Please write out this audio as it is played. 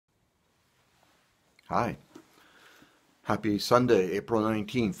Hi. Happy Sunday, April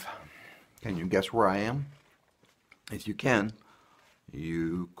 19th. Can you guess where I am? If you can,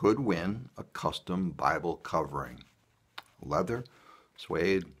 you could win a custom Bible covering. Leather,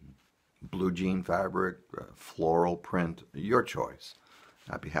 suede, blue jean fabric, floral print, your choice.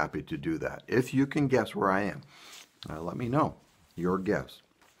 I'd be happy to do that. If you can guess where I am, let me know your guess.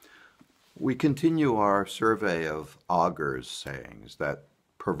 We continue our survey of Agur's sayings, that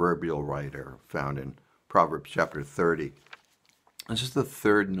proverbial writer found in Proverbs chapter 30. This is the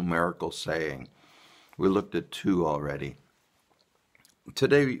third numerical saying. We looked at two already.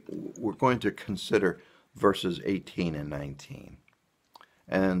 Today we're going to consider verses 18 and 19.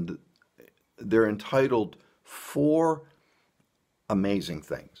 And they're entitled Four Amazing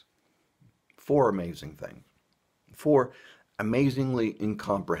Things. Four amazing things. Four amazingly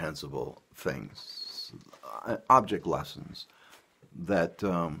incomprehensible things. Object lessons that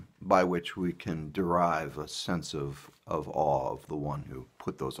by which we can derive a sense of awe of the one who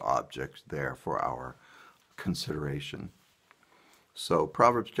put those objects there for our consideration. So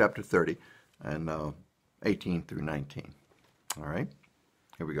Proverbs chapter 30 and 18 through 19. All right,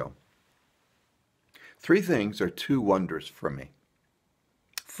 here we go. Three things are too wondrous for me.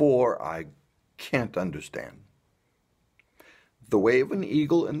 Four I can't understand. The way of an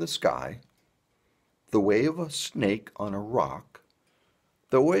eagle in the sky, the way of a snake on a rock,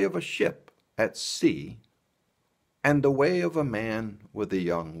 the way of a ship at sea, and the way of a man with a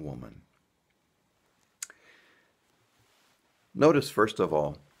young woman. Notice, first of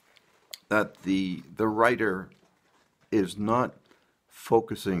all, that the writer is not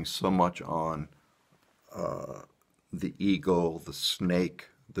focusing so much on the eagle, the snake,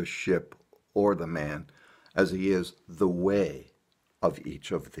 the ship, or the man, as he is the way of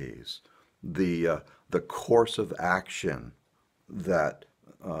each of these, the course of action that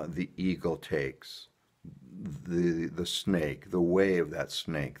the eagle takes, the snake, the way of that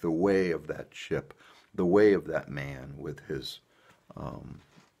snake, the way of that ship, the way of that man with his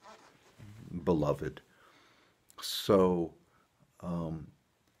beloved. So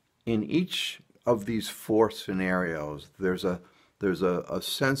in each of these four scenarios, there's a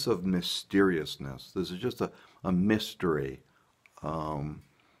sense of mysteriousness. There's just a mystery.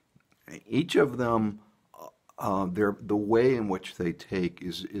 Each of them, the way in which they take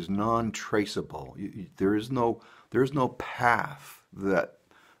is non-traceable. There is no path that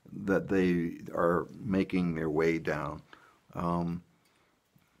they are making their way down.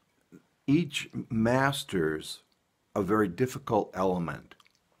 Each masters a very difficult element,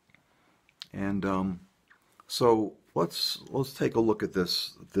 and so let's take a look at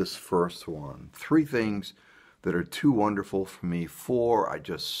this first one. Three things that are too wonderful for me. Four I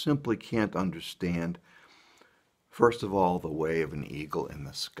just simply can't understand. First of all, the way of an eagle in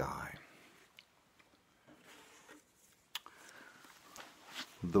the sky.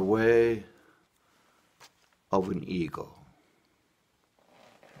 The way of an eagle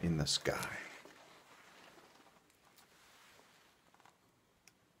in the sky.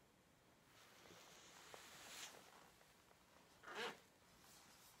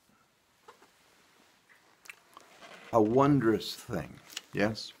 A wondrous thing,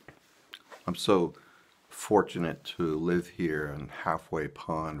 yes? I'm so fortunate to live here on Halfway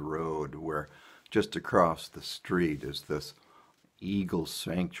Pond Road, where just across the street is this eagle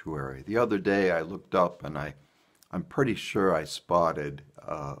sanctuary. The other day I looked up and I'm pretty sure I spotted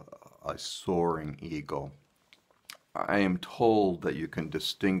a soaring eagle. I am told that you can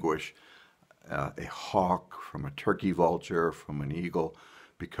distinguish a hawk from a turkey vulture from an eagle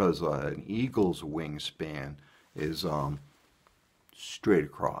because an eagle's wingspan is straight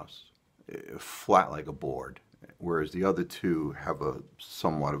across, flat like a board, whereas the other two have a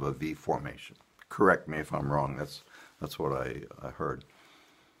somewhat of a V formation. Correct me if I'm wrong. That's what I heard.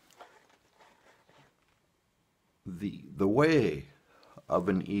 The way of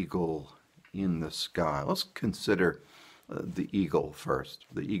an eagle in the sky. Let's consider the eagle first.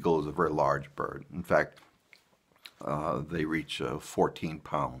 The eagle is a very large bird. In fact, they reach 14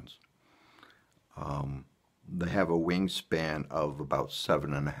 pounds. They have a wingspan of about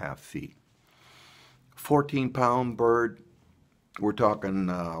 7.5 feet. 14-pound bird, we're talking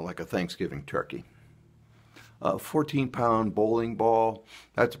like a Thanksgiving turkey. 14-pound bowling ball,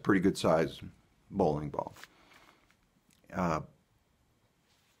 that's a pretty good size bowling ball.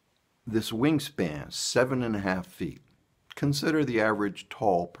 This wingspan, 7.5 feet. Consider the average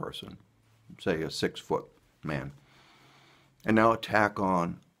tall person, say a 6-foot man. And now tack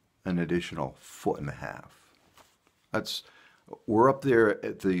on an additional 1.5 feet. We're up there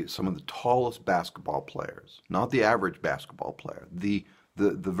at some of the tallest basketball players, not the average basketball player, the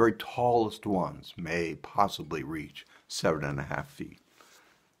the very tallest ones may possibly reach 7.5 feet.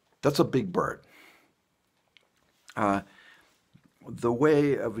 That's a big bird. The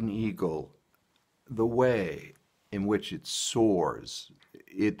way of an eagle, the way in which it soars,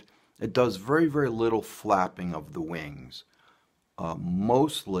 it does very, very little flapping of the wings,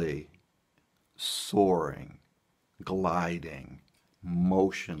 mostly soaring, gliding,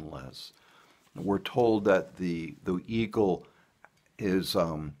 motionless. We're told that the eagle is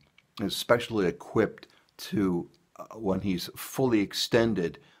specially equipped to, when he's fully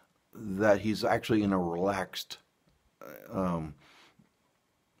extended, that he's actually in a relaxed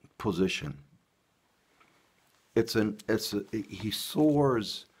position. He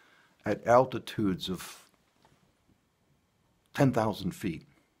soars at altitudes of 10,000 feet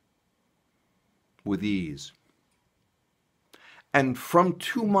with ease, and from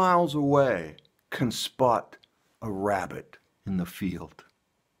 2 miles away can spot a rabbit in the field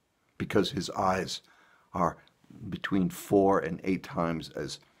because his eyes are between 4 and 8 times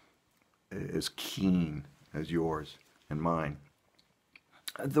as keen as yours and mine.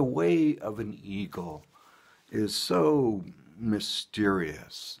 The way of an eagle is so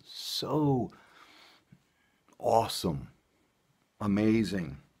mysterious, so awesome,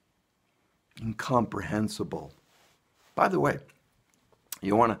 amazing, incomprehensible. By the way,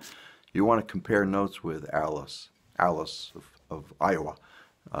 you want to compare notes with Alice of Iowa.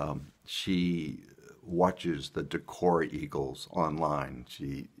 She watches the Decorah eagles online.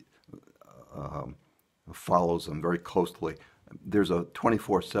 She follows them very closely. There's a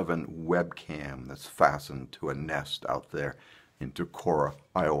 24/7 webcam that's fastened to a nest out there in Decorah,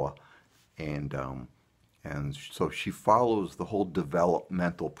 Iowa, and so she follows the whole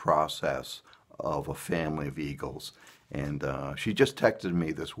developmental process of a family of eagles. And she just texted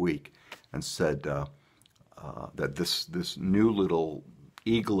me this week and said that this new little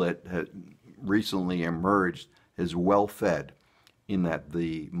eaglet had recently emerged, is well fed, in that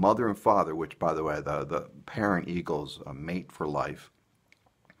the mother and father, which, by the way, the parent eagles mate for life,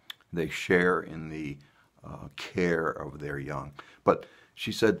 they share in the care of their young. But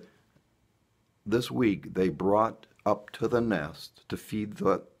she said this week they brought up to the nest to feed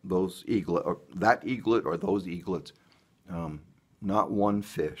those eaglet, or that eaglet or those eaglets, not one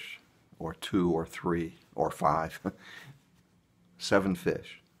fish or 2 or 3 or 5, 7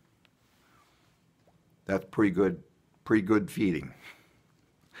 fish. That's pretty good feeding.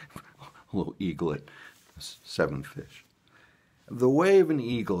 A little eaglet, 7 fish. The way of an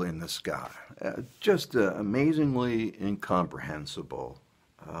eagle in the sky, just amazingly incomprehensible.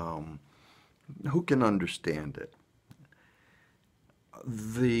 Who can understand it?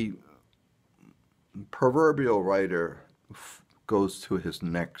 The proverbial writer goes to his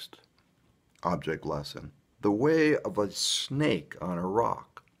next object lesson. The way of a snake on a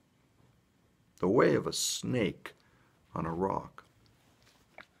rock. The way of a snake on a rock.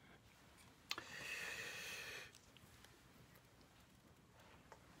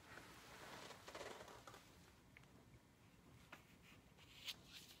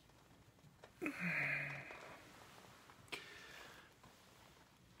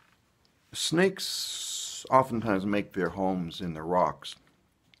 Snakes oftentimes make their homes in the rocks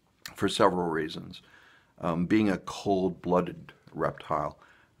for several reasons. Being a cold-blooded reptile,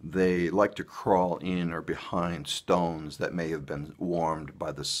 they like to crawl in or behind stones that may have been warmed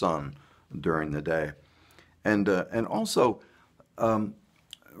by the sun during the day. And also,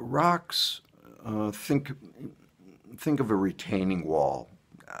 rocks, think of a retaining wall.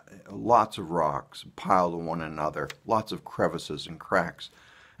 Lots of rocks piled on one another, lots of crevices and cracks,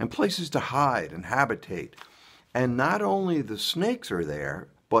 and places to hide and habitate. And not only the snakes are there,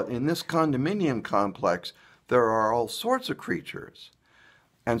 but in this condominium complex, there are all sorts of creatures.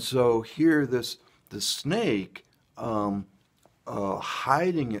 And so here the snake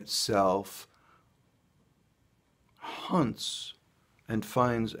hiding itself hunts and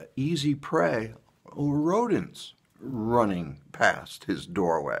finds easy prey, rodents running past his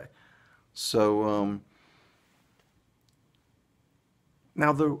doorway. So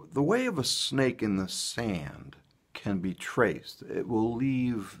now the way of a snake in the sand can be traced. It will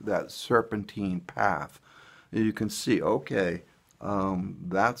leave that serpentine path. You can see, okay,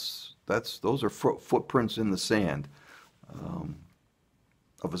 those are footprints in the sand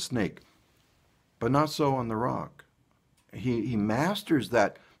of a snake, but not so on the rock. He masters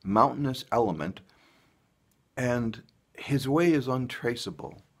that mountainous element, and his way is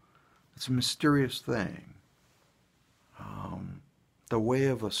untraceable. It's a mysterious thing. The way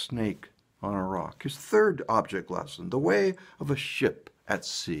of a snake on a rock. His third object lesson, the way of a ship at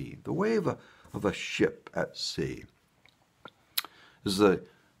sea. The way of a ship at sea. This is a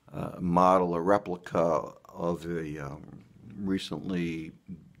model, a replica of a recently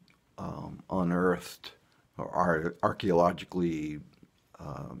unearthed or archaeologically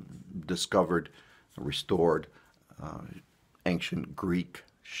discovered, restored ancient Greek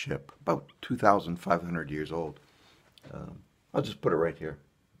ship, about 2,500 years old. I'll just put it right here.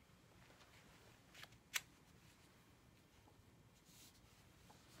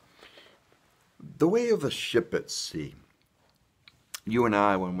 The way of a ship at sea. You and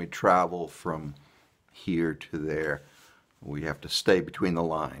I, when we travel from here to there, we have to stay between the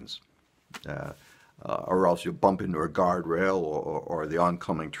lines, or else you'll bump into a guardrail or the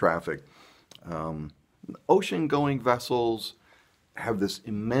oncoming traffic. Ocean-going vessels have this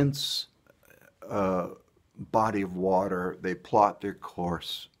immense body of water. They plot their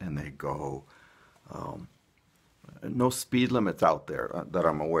course and they go. No speed limits out there that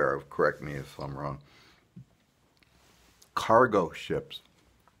I'm aware of. Correct me if I'm wrong. Cargo ships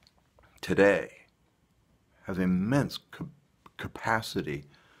today have immense capacity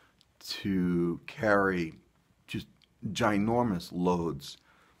to carry just ginormous loads,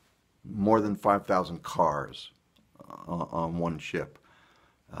 more than 5,000 cars on one ship.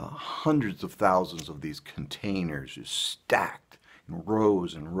 Hundreds of thousands of these containers just stacked in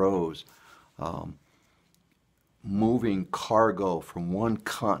rows and rows, moving cargo from one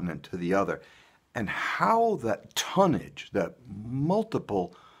continent to the other. And how that tonnage, that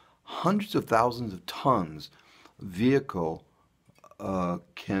multiple hundreds of thousands of tons vehicle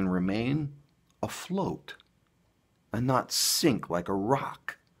can remain afloat and not sink like a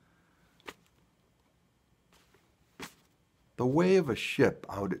rock. The way of a ship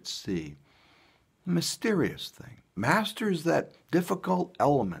out at sea, a mysterious thing, masters that difficult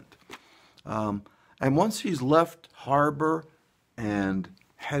element. And once he's left harbor and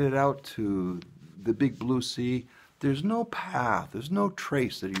headed out to the big blue sea, there's no path, there's no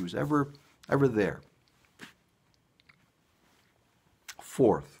trace that he was ever there.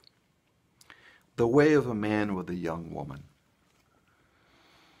 Fourth, the way of a man with a young woman.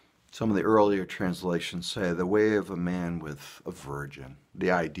 Some of the earlier translations say the way of a man with a virgin.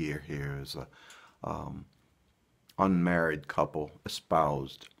 The idea here is a unmarried couple,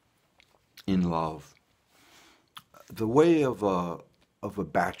 espoused, in love. The way of a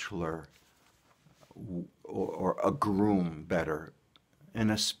bachelor, or a groom, better, an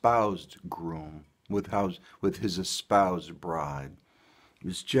espoused groom with his espoused bride,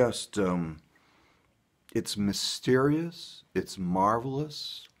 is just it's mysterious, it's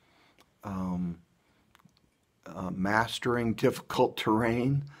marvelous. Mastering difficult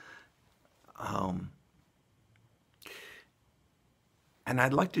terrain. And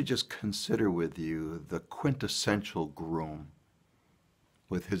I'd like to just consider with you the quintessential groom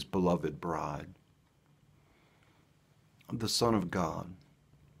with his beloved bride. The Son of God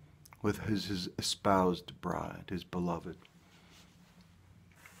with his espoused bride, his beloved.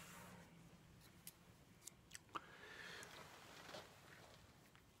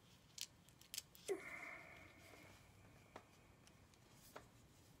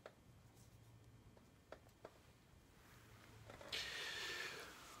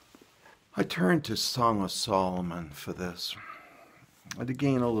 I turn to Song of Solomon for this, and to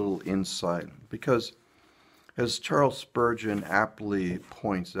gain a little insight, because as Charles Spurgeon aptly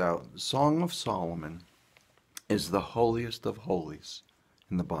points out, Song of Solomon is the holiest of holies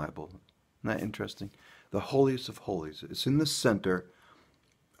in the Bible. Isn't that interesting? The holiest of holies. It's in the center.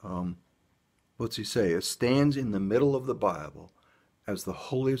 What's he say? It stands in the middle of the Bible as the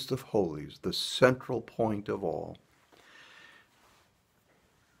holiest of holies, the central point of all.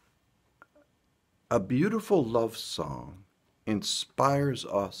 A beautiful love song inspires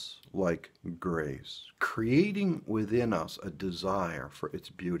us like grace, creating within us a desire for its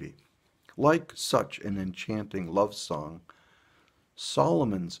beauty. Like such an enchanting love song,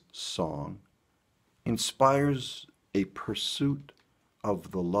 Solomon's song inspires a pursuit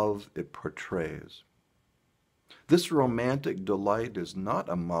of the love it portrays. This romantic delight is not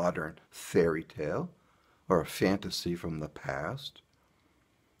a modern fairy tale or a fantasy from the past,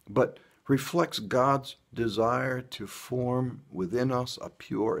 but reflects God's desire to form within us a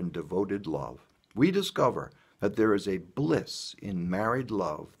pure and devoted love. We discover that there is a bliss in married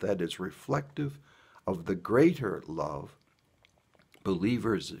love that is reflective of the greater love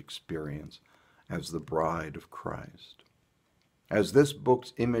believers experience as the bride of Christ. As this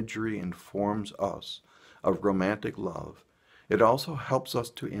book's imagery informs us of romantic love, it also helps us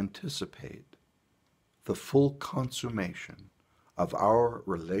to anticipate the full consummation of our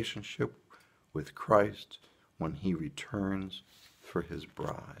relationship with Christ when he returns for his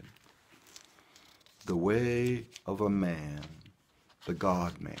bride. The way of a man the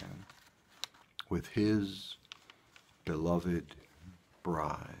God-man, with his beloved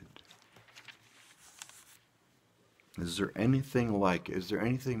bride. Is there anything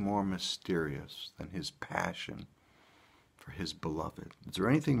more mysterious than his passion for his beloved? Is there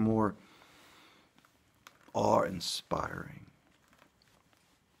anything more awe-inspiring?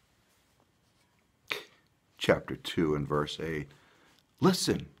 Chapter 2 and verse 8.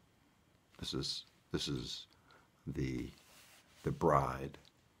 Listen. This is the bride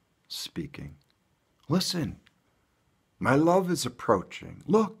speaking. Listen. My love is approaching.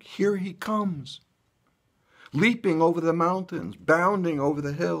 Look, here he comes. Leaping over the mountains, bounding over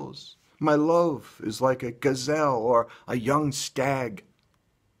the hills. My love is like a gazelle or a young stag.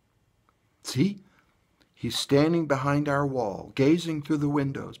 See, he's standing behind our wall, gazing through the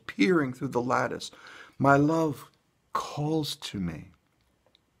windows, peering through the lattice. My love calls to me.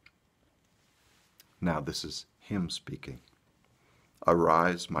 Now this is him speaking.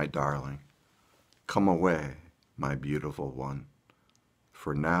 Arise, my darling. Come away, my beautiful one.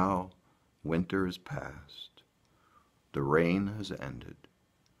 For now winter is past. The rain has ended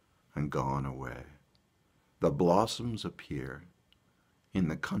and gone away. The blossoms appear in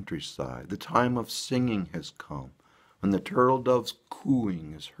the countryside. The time of singing has come, when the turtle dove's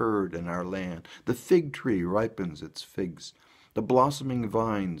cooing is heard in our land. The fig tree ripens its figs. The blossoming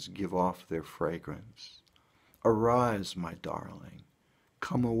vines give off their fragrance. Arise, my darling.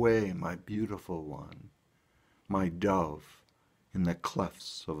 Come away, my beautiful one. My dove in the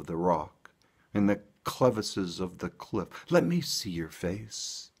clefts of the rock, in the crevices of the cliff. Let me see your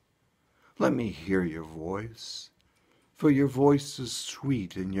face. Let me hear your voice. For your voice is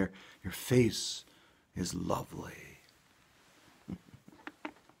sweet and your face is lovely.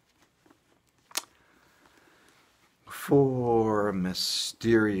 Four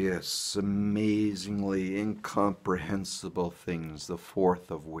mysterious, amazingly incomprehensible things, the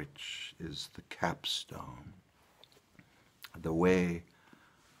fourth of which is the capstone, the way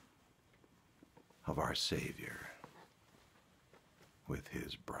of our Savior with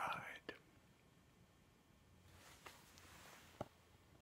his bride.